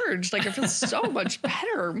purged. Like, I feel so much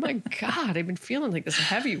better. My God, I've been feeling like this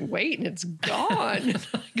heavy weight and it's gone."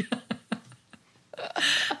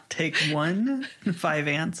 Take 5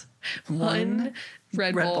 ants, 1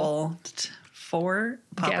 Red Bull, 4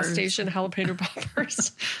 poppers, gas station jalapeno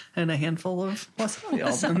poppers, and a handful of wasabi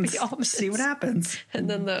almonds. See what happens. And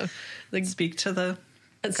then the speak to the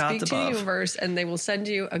gods speak to above. the universe, and they will send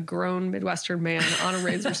you a grown Midwestern man on a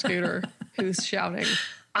razor scooter who's shouting,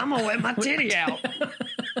 "I'm gonna whip my titty out."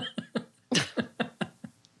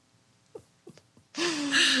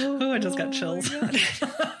 Oh, I just got chills.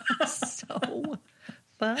 So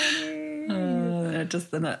funny.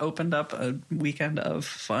 Then it opened up a weekend of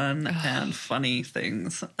fun and funny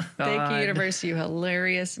things. Thank you, universe, you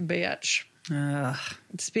hilarious bitch.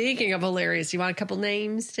 Speaking of hilarious, you want a couple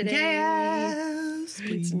names today? Yes,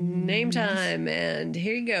 It's name time, and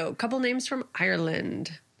here you go. A couple names from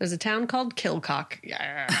Ireland. There's a town called Kilcock.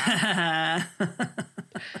 Yeah.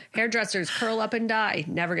 Hairdressers, curl up and die.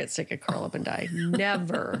 Never get sick of curl up and die.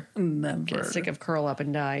 Never get sick of curl up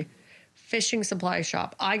and die. Fishing supply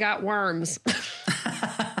shop. I got worms.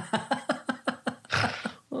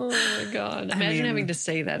 Oh my God. Imagine having to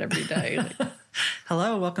say that every day. Like,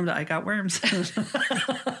 hello, welcome to I Got Worms.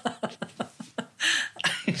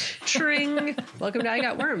 Tring. Welcome to I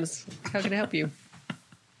Got Worms. How can I help you?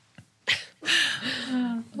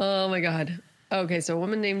 Oh my God. Okay, so a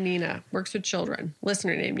woman named Nina works with children.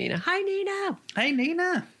 Listener named Nina. Hi, Nina. Hi,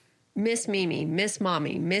 Nina. Miss Mimi, Miss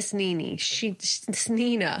Mommy, Miss Nini. She's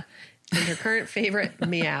Nina. And her current favorite,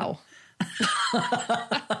 meow.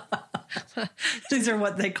 These are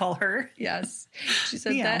what they call her? Yes. She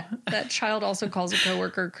said that child also calls a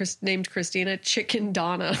coworker named Christina Chicken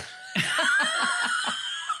Donna.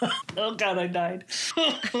 Oh, God, I died.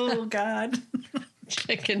 Oh, God.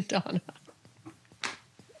 Chicken Donna.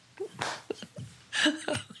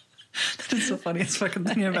 That is the funniest fucking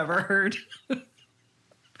thing I've ever heard.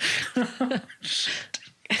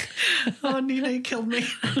 Oh, Nina, you killed me.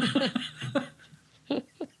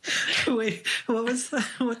 Wait, what's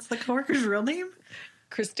the coworker's real name?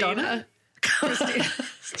 Christina. Christina.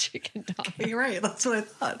 Chicken Donna. You're right. That's what I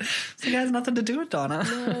thought. So it has nothing to do with Donna.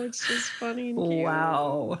 No, it's just funny and cute.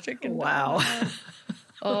 Wow. Chicken Wow. Donna.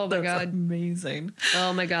 Oh my That's God. amazing.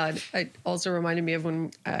 Oh my God. It also reminded me of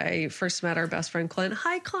when I first met our best friend, Clint.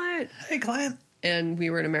 Hi, Clint. Hey, Clint. And we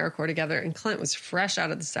were in AmeriCorps together, and Clint was fresh out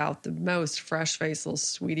of the South, the most fresh-faced little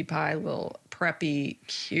sweetie pie, little preppy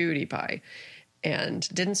cutie pie. and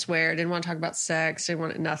didn't swear, didn't want to talk about sex, didn't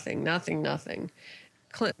want nothing.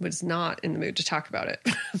 Clint was not in the mood to talk about it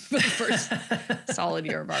for the first solid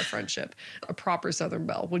year of our friendship. A proper Southern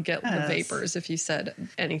belle would get the vapors if you said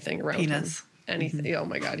anything around him. Anything. Mm-hmm. Oh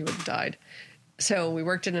my God, he would have died. So we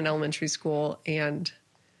worked in an elementary school, and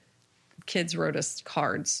kids wrote us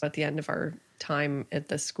cards at the end of our time at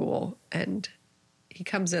the school. And he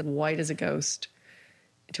comes in white as a ghost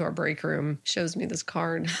to our break room, shows me this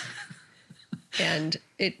card. And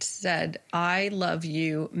it said, "I love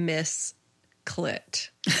you, Miss Clit."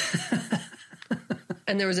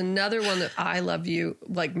 And there was another one that, "I love you,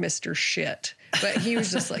 like Mr. Shit." But he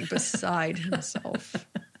was just like beside himself.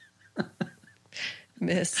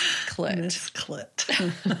 Miss Clit. Miss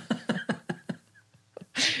Clit.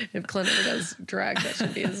 If Clint ever does drag, that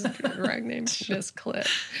should be his drag name, Miss Clit.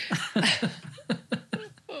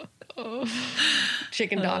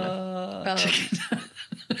 Chicken Donna.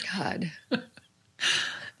 God.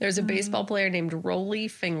 There's a baseball player named Rolly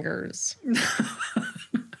Fingers.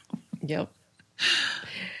 Yep.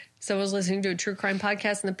 So I was listening to a true crime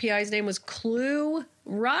podcast, and the PI's name was Clue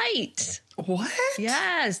Right. What?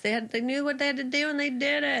 Yes, they knew what they had to do, and they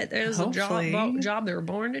did it. It was a job they were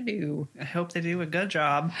born to do. I hope they do a good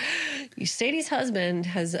job. Sadie's husband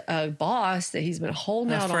has a boss that he's been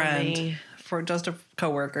holding out on me. For just a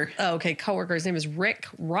coworker. Oh, okay, coworker. His name is Rick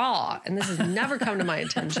Raw, and this has never come to my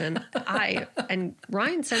attention. And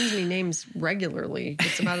Ryan sends me names regularly.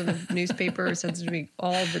 Gets them out of the newspaper, sends them to me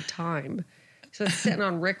all the time. So it's sitting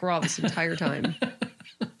on Rick Raw this entire time.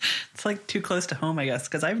 It's like too close to home, I guess,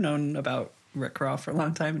 because I've known about Rick Raw for a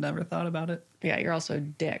long time and never thought about it. Yeah, you're also a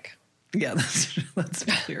dick. Yeah, that's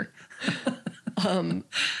clear.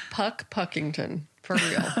 Puck Puckington. For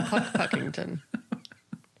real. Puck Puckington.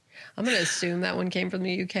 I'm going to assume that one came from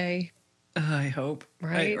the UK. I hope.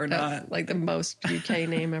 Right? Or That's not. like the most UK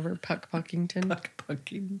name ever, Puck Puckington. Puck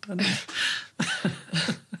Puckington.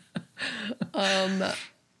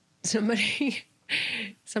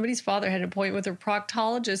 Somebody's father had an appointment with a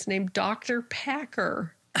proctologist named Dr.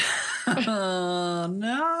 Packer. Oh,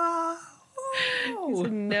 no. He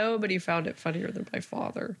said nobody found it funnier than my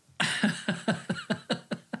father.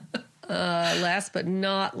 Last but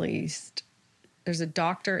not least, there's a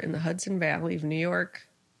doctor in the Hudson Valley of New York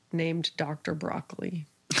named Dr. Broccoli.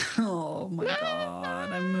 Oh, my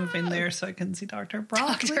God. I'm moving there so I can see Dr.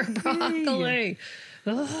 Broccoli. Dr. Broccoli.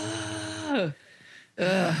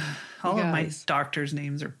 All of my doctors'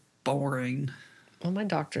 names are boring. Well, my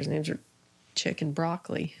doctor's names are Chicken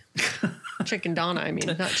Broccoli. Chicken Donna, I mean,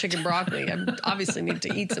 not Chicken Broccoli. I obviously need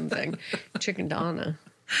to eat something. Chicken Donna.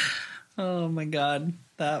 Oh, my God.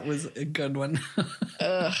 That was a good one.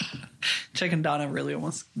 Chicken Donna really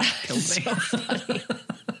almost killed me. So funny.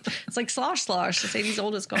 It's like Slosh Slosh. Sadie's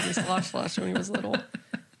oldest called me Slosh Slosh when he was little.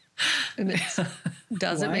 And it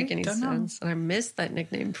doesn't make any sense. And I missed that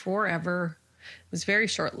nickname forever. It was very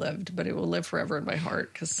short-lived, but it will live forever in my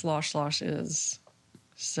heart because Slosh Slosh is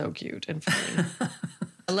so cute and funny.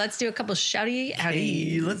 Let's do a couple shouty outies.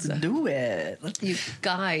 Hey, let's do it. You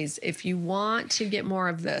guys, if you want to get more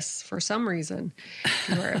of this, for some reason,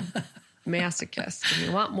 you are a masochist and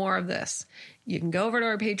you want more of this, you can go over to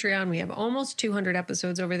our Patreon. We have almost 200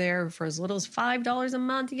 episodes over there. For as little as $5 a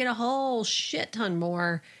month, you get a whole shit ton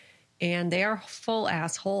more. And they are whole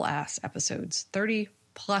ass episodes, 30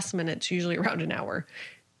 plus minutes, usually around an hour.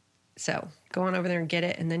 So go on over there and get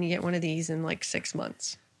it. And then you get one of these in like 6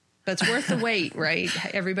 months. That's worth the wait, right?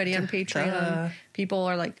 Everybody on Patreon, people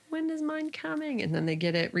are like, when is mine coming? And then they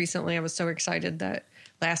get it. Recently, I was so excited that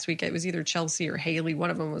last week it was either Chelsea or Haley.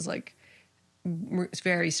 One of them was like,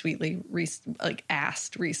 very sweetly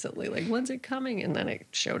asked recently, like, when's it coming? And then it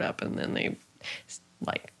showed up, and then they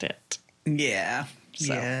liked it. Yeah.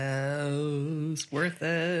 So. Yes. Worth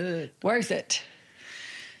it. Worth it.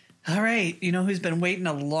 All right. You know who's been waiting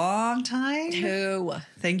a long time? Who?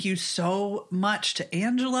 Thank you so much to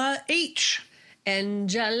Angela H.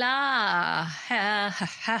 Angela, ha,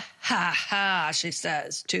 ha, ha, ha, ha, she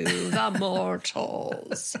says to the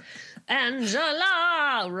mortals.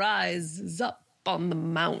 Angela rises up on the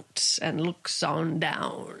mount and looks on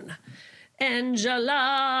down.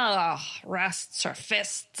 Angela rests her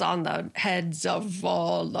fists on the heads of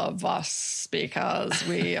all of us because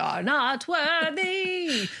we are not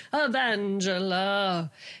worthy of Angela.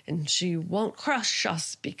 And she won't crush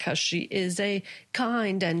us because she is a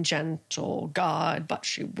kind and gentle God, but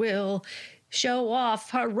she will show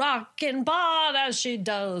off her rockin' bod as she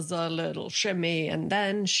does a little shimmy. And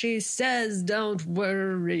then she says, don't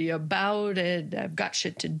worry about it. I've got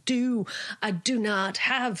shit to do. I do not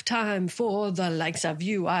have time for the likes of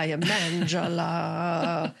you. I am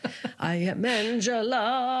Angela. I am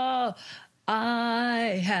Angela.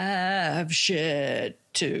 I have shit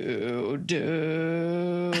to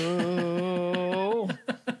do.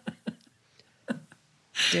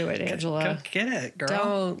 Do it, Angela. Go get it, girl.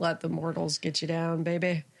 Don't let the mortals get you down,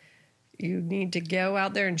 baby. You need to go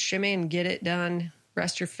out there and shimmy and get it done.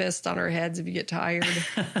 Rest your fists on our heads if you get tired.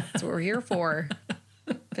 That's what we're here for.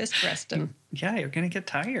 Fist resting. Yeah, you're going to get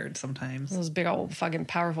tired sometimes. Those big old fucking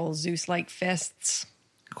powerful Zeus-like fists.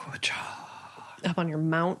 Good job. Up on your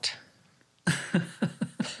mount.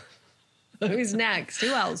 Who's next? Who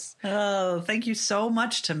else? Oh, thank you so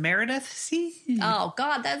much to Meredith C. Oh,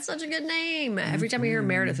 God, that's such a good name. Every time I hear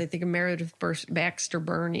Meredith, I think of Meredith Baxter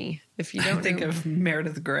Burney. If you don't think of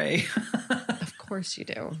Meredith Grey. Of course you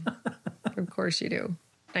do. Of course you do.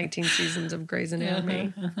 19 seasons of Grey's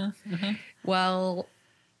Anatomy. Well,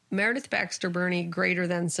 Meredith Baxter Burney, greater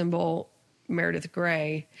than symbol Meredith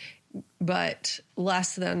Grey, but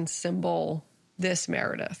less than symbol this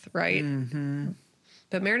Meredith, right? Mm-hmm.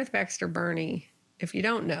 But Meredith Baxter Burney, if you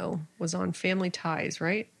don't know, was on Family Ties,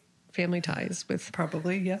 right? Family Ties with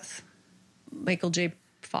Probably, yes. Michael J.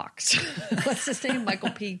 Fox. What's his name? Michael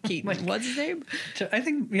P. Keaton. What's his name? I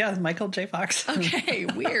think, yeah, Michael J. Fox. Okay,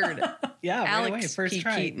 weird. Yeah, Alex right away, first P.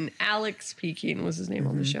 try. Keaton. Alex P. Keaton was his name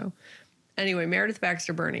on the show. Anyway, Meredith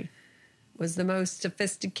Baxter Burney was the most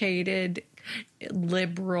sophisticated,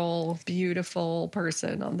 liberal, beautiful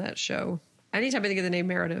person on that show. Anytime I think of the name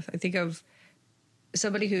Meredith, I think of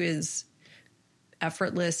somebody who is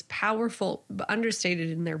effortless, powerful, but understated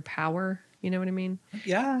in their power. You know what I mean?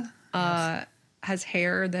 Yeah. Has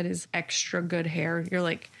hair that is extra good hair. You're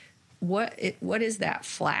like, what is that?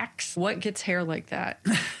 Flax? What gets hair like that?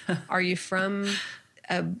 Are you from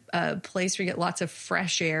a place where you get lots of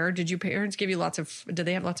fresh air? Did your parents give you did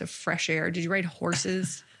they have lots of fresh air? Did you ride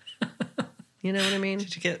horses? You know what I mean?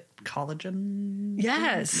 Did you get collagen?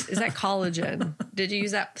 Yes. Is that collagen? Did you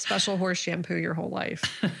use that special horse shampoo your whole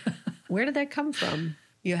life? Where did that come from?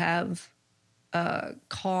 You have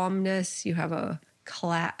calmness. You have a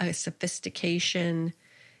sophistication.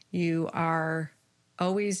 You are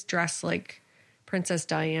always dressed like Princess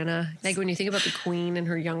Diana. Like when you think about the Queen in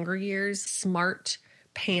her younger years, smart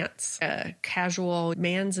pants, casual,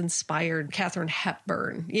 man's inspired Katharine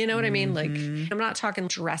Hepburn. You know what I mean? Like, I'm not talking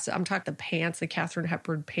dress. I'm talking the pants, the Katharine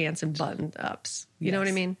Hepburn pants and button ups. You know what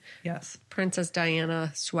I mean? Yes. Princess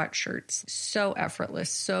Diana sweatshirts. So effortless,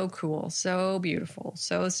 so cool, so beautiful,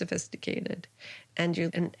 so sophisticated. And you're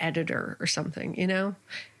an editor or something, you know?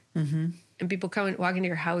 Mm-hmm. And people walk into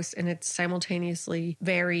your house and it's simultaneously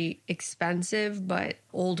very expensive, but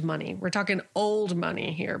old money. We're talking old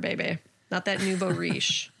money here, baby. Not that nouveau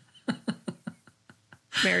riche.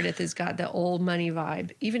 Meredith has got the old money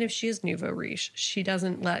vibe. Even if she is nouveau riche, she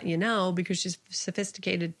doesn't let you know because she's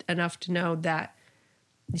sophisticated enough to know that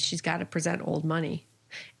she's got to present old money.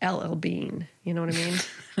 LL Bean. You know what I mean?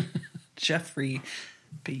 Jeffrey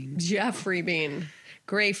Bean. Jeffrey Bean.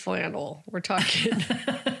 Gray flannel. We're talking.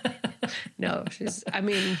 No,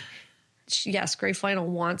 yes, gray flannel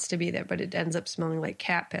wants to be there, but it ends up smelling like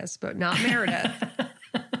cat piss, but not Meredith.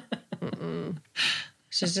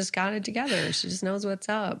 She's just got it together. She just knows what's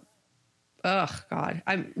up. Oh, God.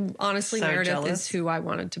 I'm honestly, So Meredith jealous. is who I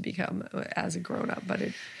wanted to become as a grown-up, but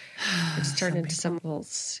it's turned into some little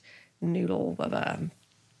noodle of a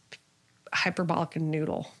hyperbolic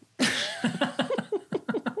noodle.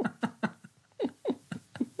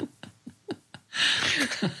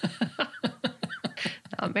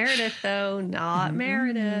 Not Meredith, though. Not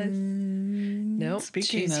Meredith. Nope.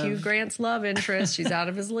 She's Hugh Grant's love interest. She's out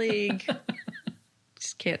of his league.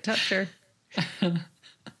 Just can't touch her.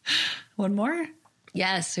 One more?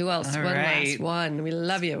 Yes. Who else? All One right. last one. We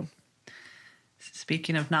love you.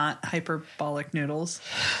 Speaking of not hyperbolic noodles,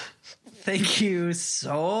 thank you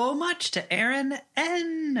so much to Aaron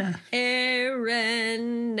N.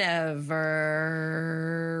 Aaron Never.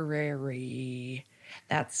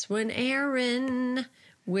 That's when Aaron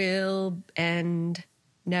will end.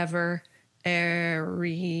 Never.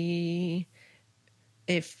 Airy.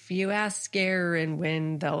 If you ask Aaron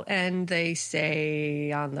when they'll end, they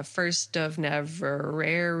say on the 1st of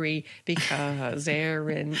Neverary, because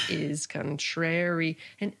Aaron is contrary,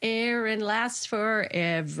 and Aaron lasts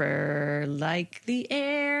forever, like the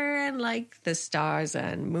air and like the stars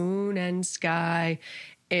and moon and sky.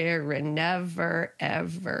 Aaron never,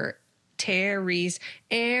 ever tarries.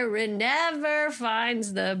 Aaron never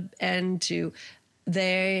finds the end to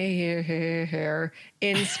their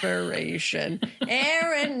inspiration.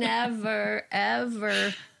 Aaron never,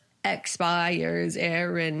 ever expires.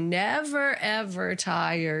 Aaron never, ever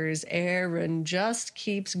tires. Aaron just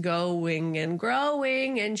keeps going and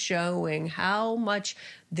growing and showing how much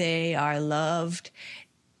they are loved.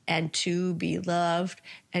 and to be loved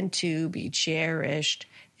and to be cherished.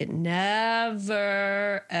 It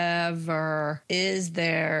never, ever is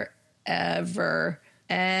there ever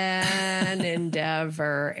an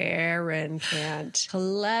endeavor Aaron can't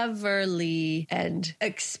cleverly and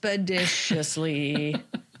expeditiously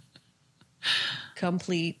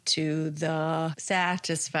complete to the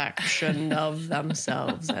satisfaction of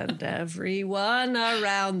themselves and everyone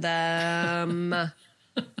around them.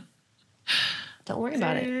 Don't worry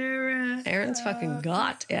about it. Aaron's fucking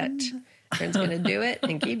got it. Aaron's going to do it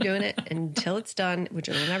and keep doing it until it's done, which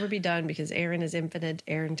will never be done because Aaron is infinite.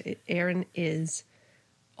 Aaron is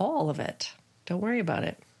all of it. Don't worry about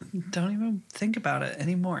it. Don't even think about it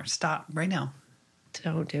anymore. Stop right now.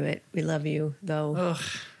 Don't do it. We love you, though. Ugh.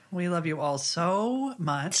 We love you all so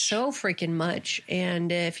much. So freaking much.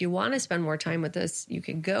 And if you want to spend more time with us, you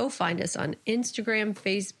can go find us on Instagram,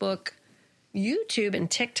 Facebook, YouTube,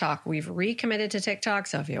 and TikTok. We've recommitted to TikTok.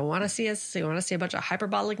 So if you want to see us, you want to see a bunch of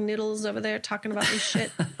hyperbolic noodles over there talking about this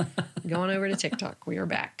shit, going over to TikTok. We are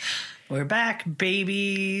back. We're back,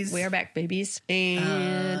 babies. We are back, babies.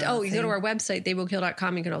 And, you go to our website,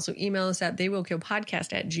 theywillkill.com. You can also email us at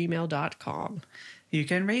theywillkillpodcast@gmail.com. You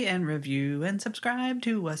can rate and review and subscribe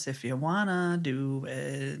to us if you want to do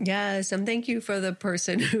it. Yes, and thank you for the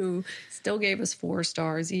person who still gave us 4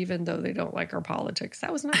 stars, even though they don't like our politics.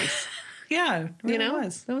 That was nice. Yeah, you know,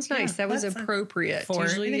 that was nice. That was appropriate.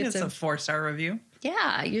 Usually it's a 4-star review.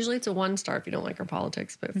 Yeah, usually it's a 1 star if you don't like our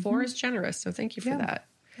politics, but 4 is generous. So thank you for that.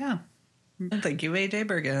 Yeah. And thank you, AJ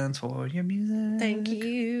Bergens, for your music. Thank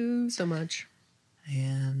you so much.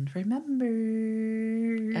 And remember,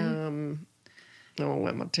 I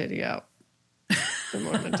went my titty out. Just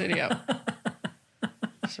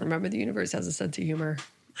remember, the universe has a sense of humor.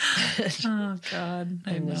 Oh God,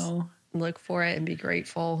 I know. Look for it and be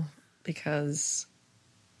grateful because,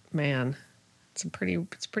 man, it's a pretty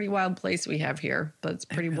wild place we have here, but it's a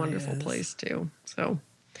pretty wonderful place too. So,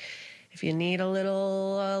 if you need a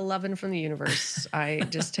little loving from the universe, I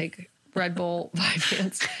just take Red Bull,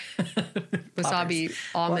 Vyvanse, wasabi,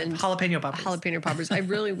 almond, jalapeno poppers. We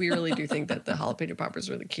really do think that the jalapeno poppers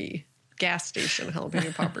were the key. Gas station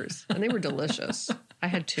jalapeno poppers, and they were delicious. I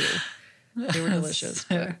had 2. They were delicious.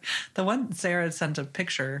 The one Sarah sent a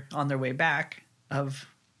picture on their way back of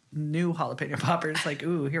new jalapeno poppers. Like,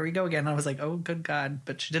 ooh, here we go again. I was like, oh, good God,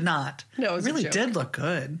 but she did not. No, it really did look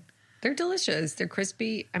good. They're delicious. They're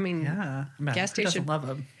crispy. I mean, gas station. Who doesn't love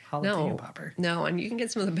a jalapeno popper? No, and you can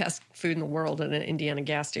get some of the best food in the world in an Indiana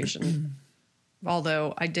gas station.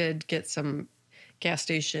 Although I did get some gas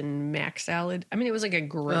station mac salad. I mean, it was like a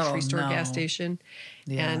grocery store gas station.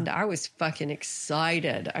 Yeah. And I was fucking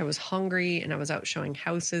excited. I was hungry and I was out showing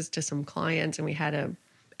houses to some clients and we had a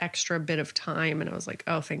extra bit of time and I was like,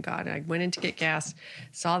 oh, thank God. And I went in to get gas,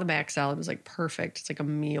 saw the mac salad. It was like perfect. It's like a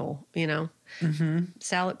meal, you know?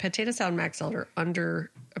 Mm-hmm. Potato salad, mac salad are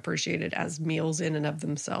underappreciated as meals in and of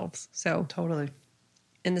themselves. So totally.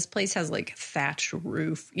 And this place has like thatch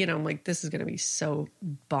roof, you know, I'm like, this is going to be so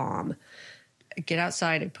bomb. I get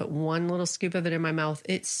outside, I put 1 little scoop of it in my mouth.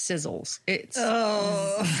 It sizzles. It's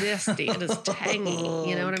zesty. It is tangy.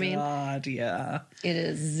 You know what I mean? God, yeah. It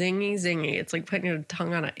is zingy. It's like putting your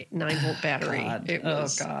tongue on a 9-volt battery. God. It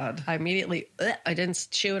was, God. I immediately, I didn't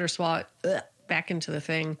chew it or swallow it. Back into the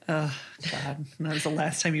thing. Oh, God. That was the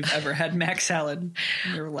last time you've ever had mac salad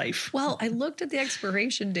in your life. Well, I looked at the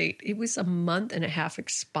expiration date. It was a month and a half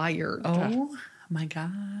expired. Oh, my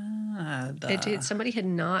God. Somebody had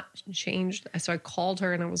not changed. So I called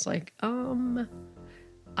her and I was like, I'm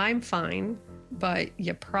fine, but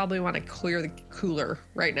you probably want to clear the cooler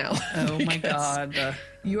right now. Oh, my God.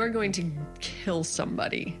 You are going to kill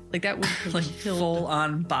somebody. Like that would like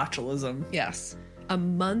full-on botulism. Yes. A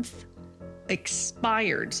month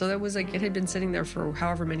expired. So that was like, it had been sitting there for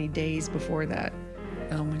however many days before that.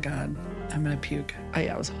 Oh my God. I'm going to puke.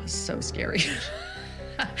 It was so scary.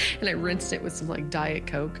 And I rinsed it with some like Diet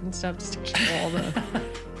Coke and stuff just to keep all the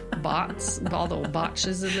all the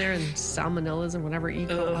botches in there and salmonellas and whatever E.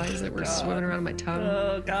 coli that were swimming around my tongue.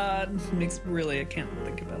 Oh God. I can't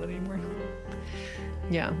think about it anymore.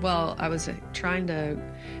 Yeah. Well, I was trying to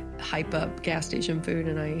hype up gas station food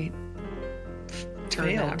and I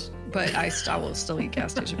turned out. But I will still eat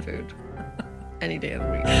gas station food any day of the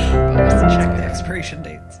week. Check the expiration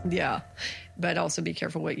dates. Yeah. But also be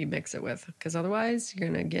careful what you mix it with because otherwise you're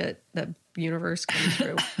going to get the universe coming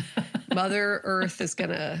through. Mother Earth is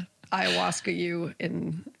going to ayahuasca you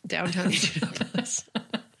in downtown Indianapolis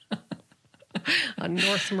on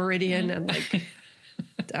North Meridian and like,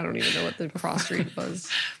 I don't even know what the cross street was.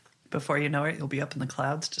 Before you know it, you'll be up in the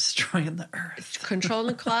clouds destroying the earth. Controlling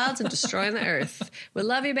the clouds and destroying the earth. We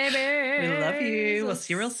love you, baby. We love you. We'll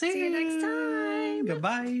see you real soon. See you next time.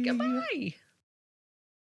 Goodbye. Goodbye.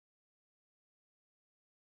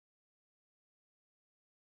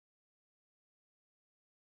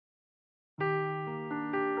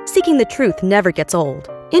 Seeking the truth never gets old.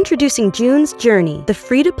 Introducing June's Journey, the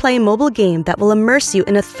free-to-play mobile game that will immerse you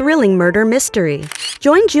in a thrilling murder mystery.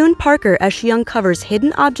 Join June Parker as she uncovers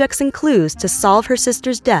hidden objects and clues to solve her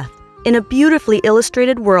sister's death in a beautifully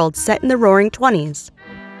illustrated world set in the Roaring 20s.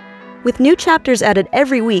 With new chapters added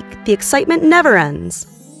every week, the excitement never ends.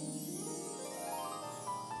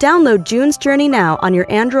 Download June's Journey now on your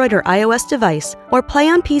Android or iOS device, or play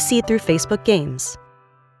on PC through Facebook Games.